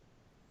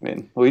 I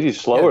mean,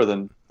 Luigi's slower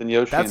than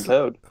Yoshi and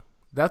Toad.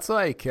 That's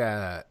like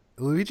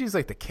Luigi's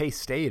like the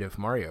K-State of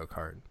Mario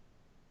Kart.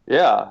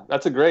 Yeah,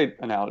 that's a great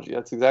analogy.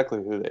 That's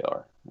exactly who they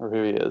are, or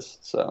who he is.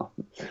 So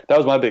that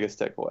was my biggest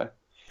takeaway.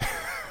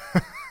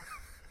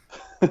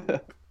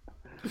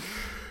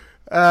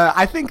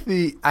 I think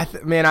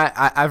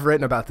I've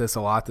written about this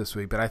a lot this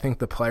week, but I think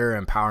the player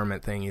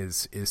empowerment thing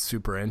is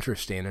super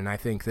interesting, and I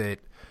think that,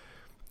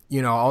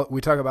 you know,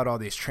 we talk about all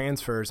these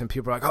transfers, and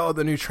people are like, "Oh,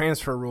 the new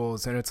transfer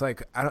rules," and it's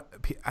like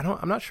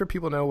I'm not sure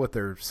people know what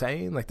they're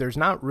saying. Like, there's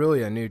not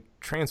really a new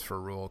transfer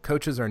rule.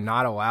 Coaches are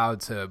not allowed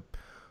to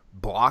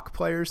block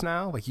players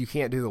now. Like, you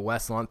can't do the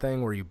Wes Lunt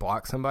thing where you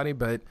block somebody,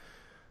 but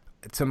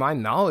to my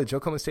knowledge,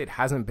 Oklahoma State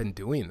hasn't been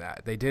doing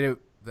that. They did it.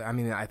 I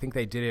mean, I think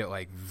they did it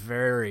like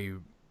very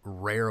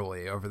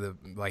rarely over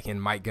in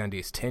Mike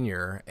Gundy's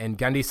tenure. And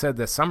Gundy said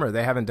this summer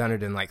they haven't done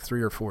it in like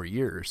 3 or 4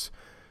 years.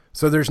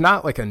 So there's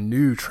not like a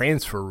new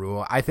transfer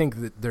rule. I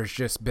think that there's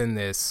just been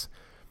this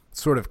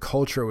sort of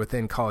culture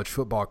within college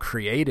football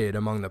created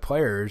among the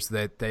players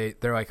that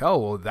they're like, oh,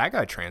 well, that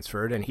guy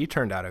transferred and he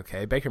turned out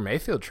okay. Baker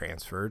Mayfield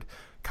transferred.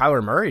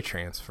 Kyler Murray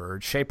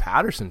transferred. Shea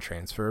Patterson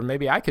transferred.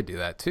 Maybe I could do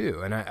that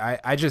too. And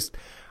I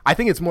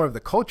think it's more of the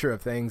culture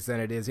of things than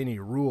it is any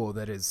rule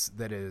that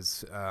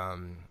is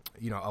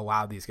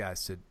allowed these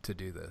guys to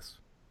do this.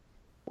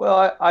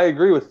 Well, I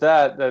agree with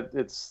that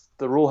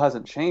the rule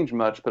hasn't changed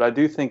much, but I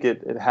do think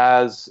it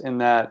has, in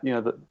that, you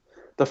know,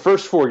 the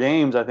first 4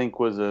 games I think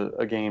was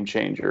a game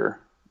changer.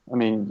 I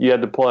mean, you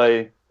had to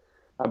play,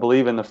 I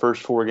believe, in the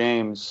first 4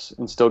 games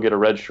and still get a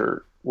red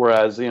shirt.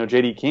 Whereas, you know,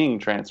 J.D. King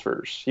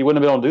transfers. He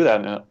wouldn't have been able to do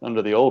that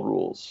under the old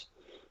rules.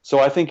 So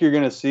I think you're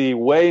going to see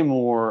way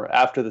more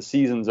after the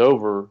season's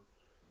over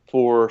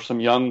for some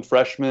young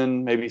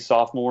freshmen, maybe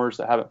sophomores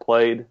that haven't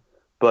played,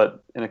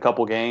 but in a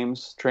couple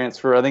games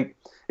transfer. I think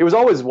it was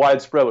always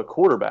widespread with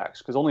quarterbacks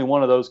because only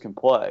one of those can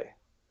play.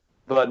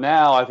 But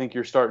now I think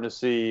you're starting to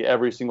see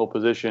every single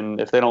position,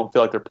 if they don't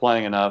feel like they're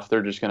playing enough,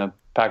 they're just going to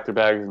pack their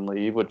bags and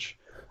leave, which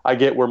I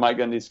get where Mike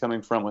Gundy's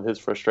coming from with his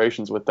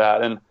frustrations with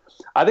that. And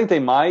I think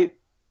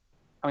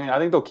I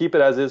think they'll keep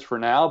it as is for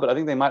now, but I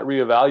think they might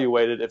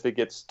reevaluate it if it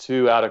gets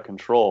too out of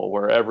control,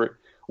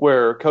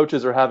 where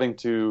coaches are having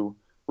to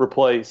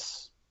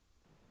replace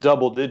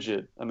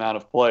double-digit amount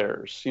of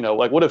players. You know,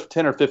 like, what if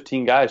 10 or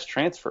 15 guys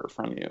transfer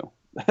from you?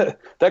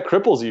 That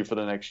cripples you for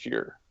the next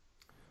year.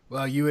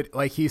 Well, you would,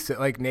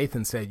 like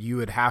Nathan said, you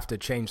would have to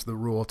change the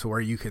rule to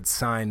where you could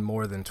sign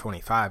more than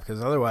 25,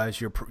 because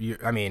otherwise your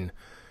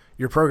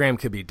program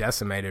could be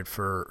decimated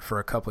for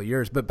a couple of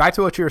years. But back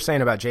to what you were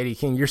saying about J.D.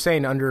 King, you're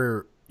saying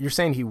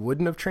he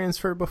wouldn't have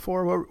transferred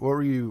before? What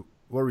were you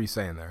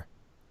saying there?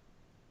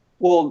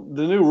 Well,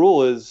 the new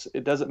rule is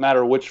it doesn't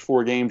matter which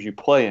 4 games you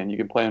play in. You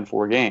can play in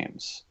 4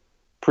 games.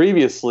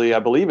 Previously, I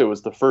believe it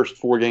was the first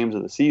 4 games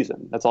of the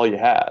season. That's all you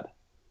had.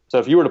 So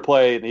if you were to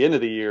play at the end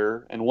of the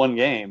year in 1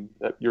 game,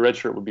 your red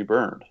shirt would be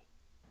burned.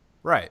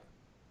 Right.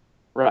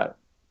 Right.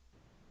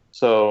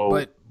 So,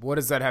 But what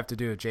does that have to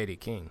do with J.D.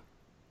 King?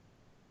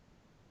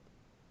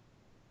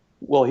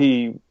 well,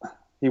 he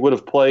would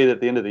have played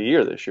at the end of the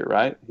year this year,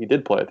 right? He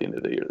did play at the end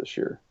of the year this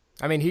year.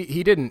 I mean,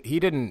 he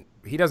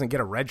doesn't get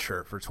a red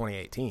shirt for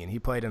 2018. He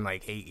played in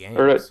like 8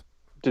 Or games.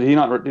 did he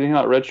not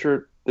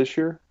redshirt this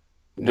year?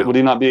 No. Would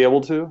he not be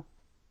able to?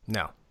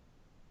 No.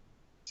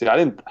 See, I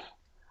didn't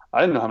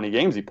know how many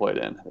games he played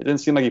in. It didn't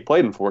seem like he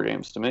played in 4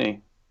 games to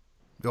me.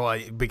 Well,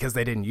 because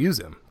they didn't use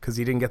him because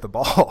he didn't get the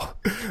ball.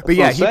 But That's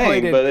yeah, what I'm he saying,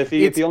 played in. But if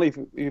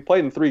he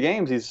played in 3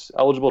 games, he's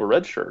eligible to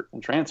redshirt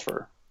and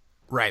transfer.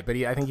 Right, but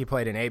I think he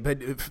played in 8. But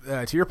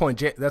to your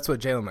point, that's what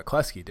Jalen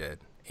McCluskey did,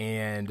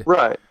 and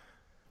right.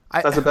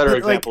 That's a better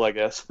example, I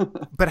guess.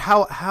 But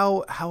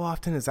how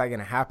often is that going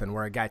to happen?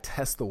 Where a guy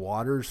tests the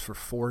waters for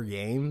 4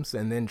 games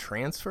and then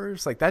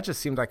transfers? Like that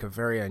just seemed like a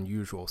very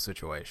unusual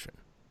situation.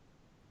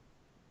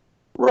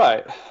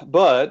 Right,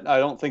 but I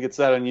don't think it's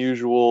that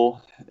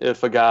unusual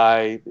if a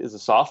guy is a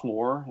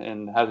sophomore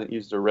and hasn't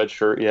used a red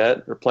shirt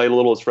yet, or played a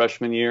little his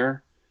freshman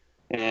year,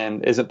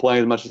 and isn't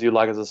playing as much as you'd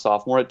like as a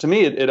sophomore. To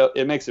me,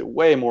 it makes it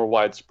way more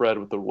widespread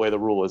with the way the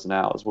rule is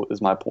now.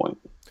 Is my point.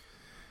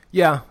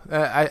 Yeah,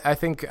 I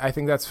think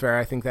that's fair.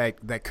 I think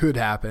that could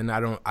happen.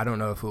 I don't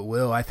know if it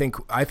will. I think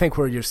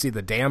where you see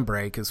the dam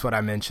break is what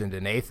I mentioned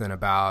to Nathan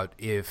about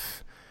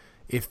if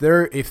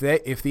the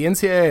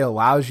NCAA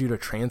allows you to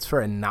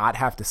transfer and not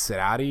have to sit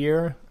out a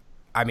year,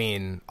 I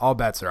mean, all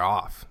bets are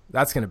off.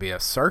 That's going to be a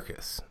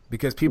circus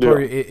because people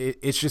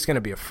it's just going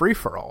to be a free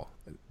for all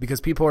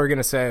because people are going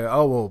to say,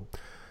 oh well,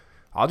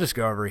 I'll just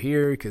go over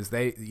here because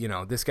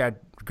this guy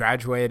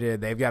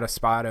graduated, they've got a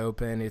spot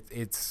open.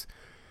 It's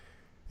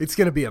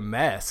going to be a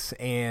mess,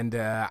 and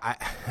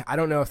I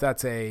don't know if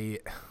that's I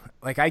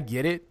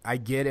get it. I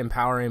get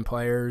empowering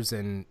players,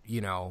 and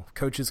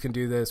coaches can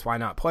do this. Why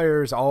not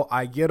players?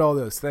 I get all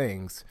those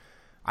things.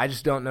 I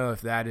just don't know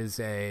if that is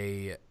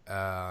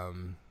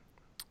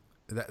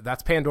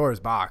that's Pandora's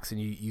box, and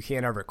you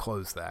can't ever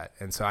close that.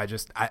 And so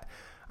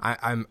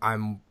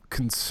I'm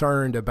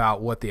concerned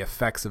about what the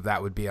effects of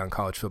that would be on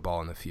college football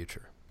in the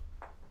future.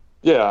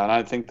 Yeah, and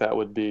I think that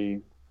would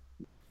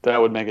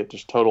make it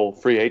just total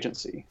free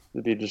agency.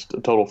 It'd be just a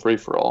total free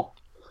for all.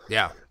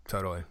 Yeah,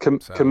 totally.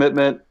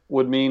 Commitment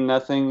would mean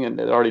nothing,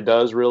 and it already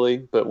does really.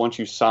 But once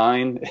you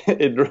sign,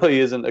 it really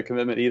isn't a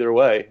commitment either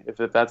way. If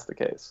that's the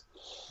case.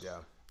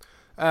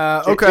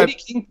 Yeah. Okay.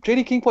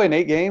 J.D. King played in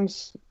 8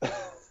 games.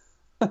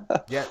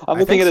 Yeah, I'm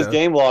looking at his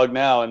game log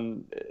now,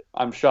 and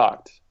I'm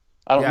shocked.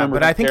 I don't remember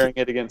comparing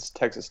it against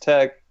Texas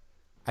Tech.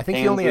 I think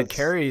he only had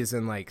carries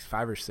in like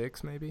 5 or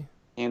 6, maybe.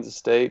 Kansas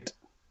State.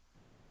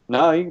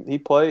 No, he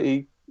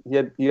played.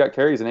 He got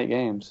carries in 8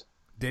 games.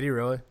 Did he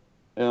really?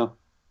 Yeah.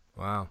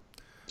 Wow.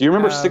 Do you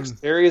remember 6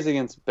 carries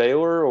against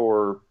Baylor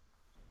or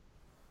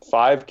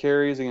 5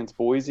 carries against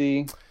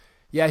Boise?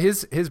 Yeah,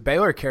 his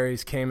Baylor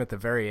carries came at the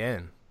very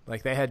end.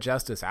 Like they had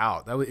Justice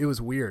out. It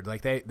was weird.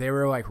 Like they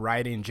were like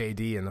riding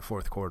JD in the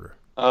 4th quarter.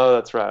 Oh,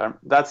 that's right.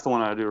 That's the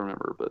one I do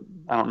remember, but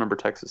I don't remember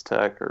Texas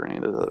Tech or any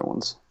of the other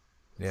ones.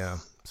 Yeah.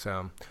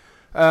 So,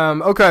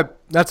 okay,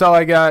 that's all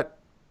I got.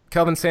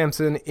 Kelvin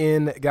Sampson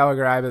in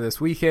Gallagher-Iba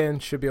this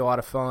weekend. Should be a lot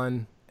of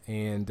fun.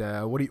 And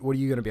what are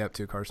you going to be up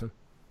to, Carson?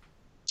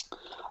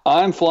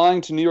 I'm flying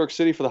to New York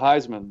City for the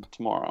Heisman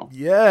tomorrow.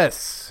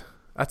 Yes,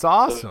 that's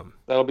awesome.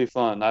 So that'll be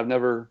fun. I've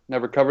never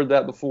covered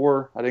that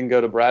before. I didn't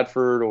go to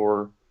Bradford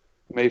or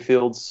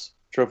Mayfield's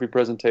trophy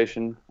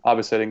presentation.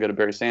 Obviously, I didn't go to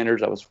Barry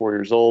Sanders. I was 4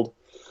 years old.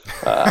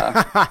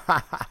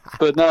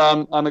 But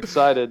no, I'm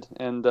excited.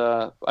 And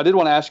I did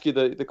want to ask you,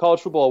 the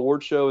College Football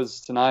Award Show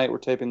is tonight. We're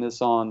taping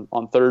this on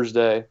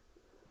Thursday.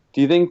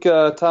 Do you think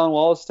Tylan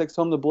Wallace takes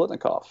home the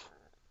Blitnikoff?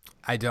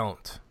 I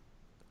don't.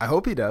 I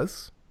hope he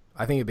does.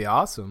 I think it'd be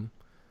awesome.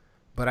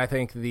 But I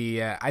think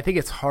I think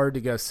it's hard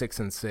to go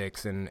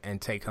 6-6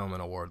 and take home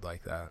an award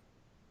like that.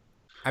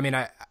 I mean,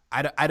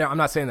 I'm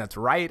not saying that's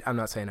right. I'm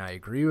not saying I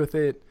agree with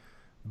it.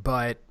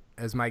 But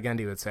as Mike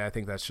Gundy would say, I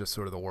think that's just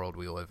sort of the world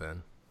we live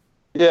in.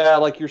 Yeah,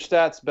 like your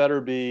stats better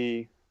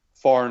be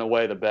far and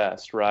away the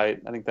best, right?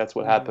 I think that's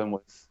what happened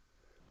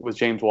with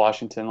James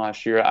Washington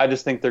last year. I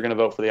just think they're going to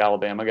vote for the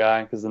Alabama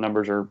guy because the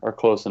numbers are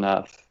close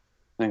enough.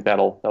 I think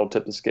that'll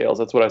tip the scales.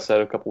 That's what I said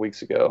a couple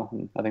weeks ago,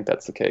 and I think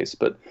that's the case.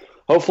 But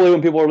hopefully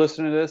when people are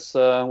listening to this,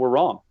 we're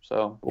wrong.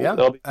 So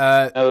that'll be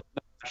another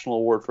national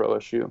award for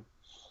OSU.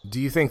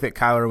 Do you think that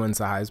Kyler wins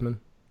the Heisman?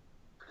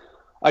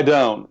 I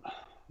don't.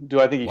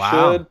 Do I think he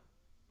should?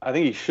 I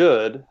think he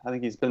should. I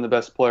think he's been the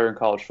best player in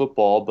college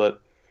football,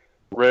 but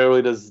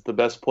rarely does the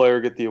best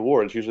player get the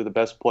award. It's usually the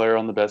best player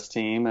on the best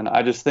team. And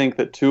I just think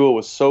that Tua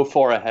was so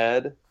far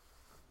ahead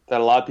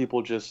that a lot of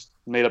people just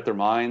made up their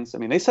minds. I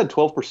mean, they said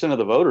 12% of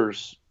the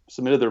voters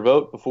submitted their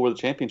vote before the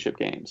championship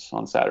games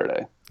on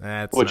Saturday,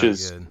 which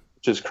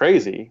is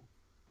crazy.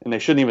 And they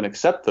shouldn't even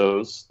accept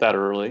those that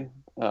early.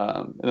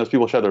 And those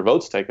people should have their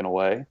votes taken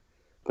away.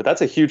 But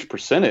that's a huge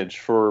percentage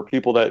for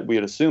people that we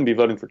would assume be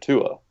voting for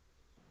Tua.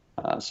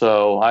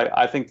 So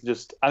I think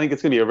it's going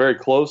to be a very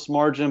close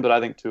margin, but I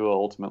think Tua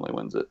ultimately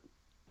wins it.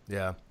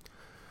 Yeah.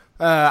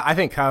 I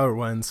think Kyler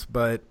wins,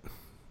 but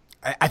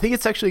I think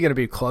it's actually going to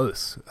be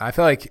close. I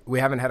feel like we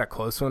haven't had a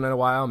close one in a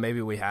while.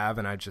 Maybe we have,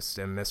 and I just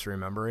am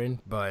misremembering.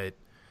 But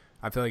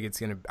I feel like it's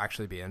going to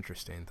actually be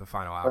interesting, the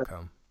final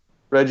outcome.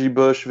 Reggie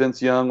Bush,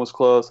 Vince Young was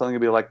close. I think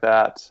it'd be like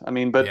that. I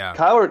mean, but Yeah.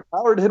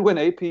 Kyler did win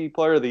AP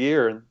Player of the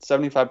Year, and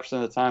 75%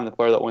 of the time, the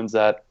player that wins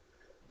that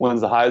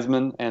wins the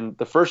Heisman. And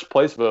the first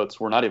place votes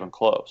were not even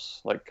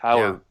close. Like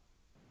Kyler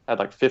had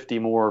like 50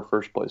 more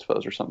first place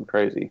votes or something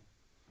crazy.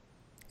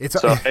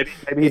 So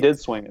maybe he did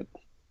swing it.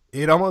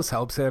 It almost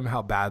helps him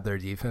how bad their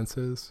defense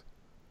is.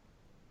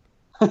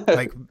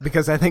 Like,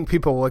 because I think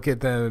people look at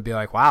them and be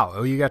like,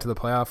 wow, you got to the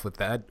playoff with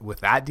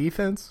that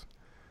defense?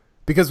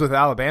 Because with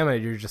Alabama,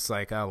 you're just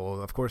like, oh,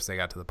 well, of course they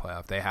got to the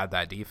playoff. They had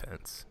that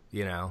defense,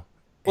 you know?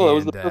 Well, it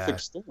was the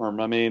perfect storm.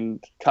 I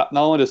mean, not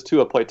only does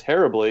Tua play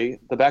terribly,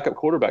 the backup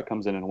quarterback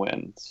comes in and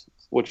wins,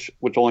 which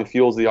only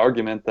fuels the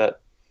argument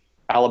that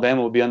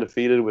Alabama would be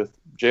undefeated with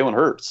Jalen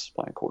Hurts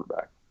playing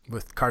quarterback.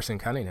 With Carson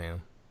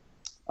Cunningham.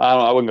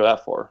 I wouldn't go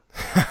that far.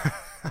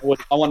 I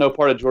want no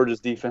part of Georgia's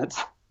defense.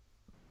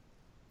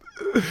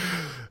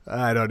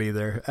 I don't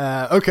either.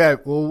 Okay,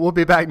 well, we'll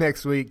be back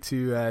next week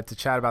to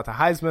chat about the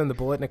Heisman, the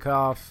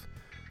Bolitnikoff,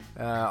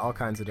 all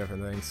kinds of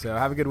different things. So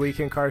have a good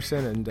weekend,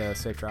 Carson, and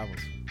safe travels.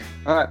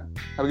 All right.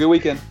 Have a good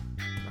weekend.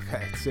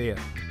 Okay, see ya.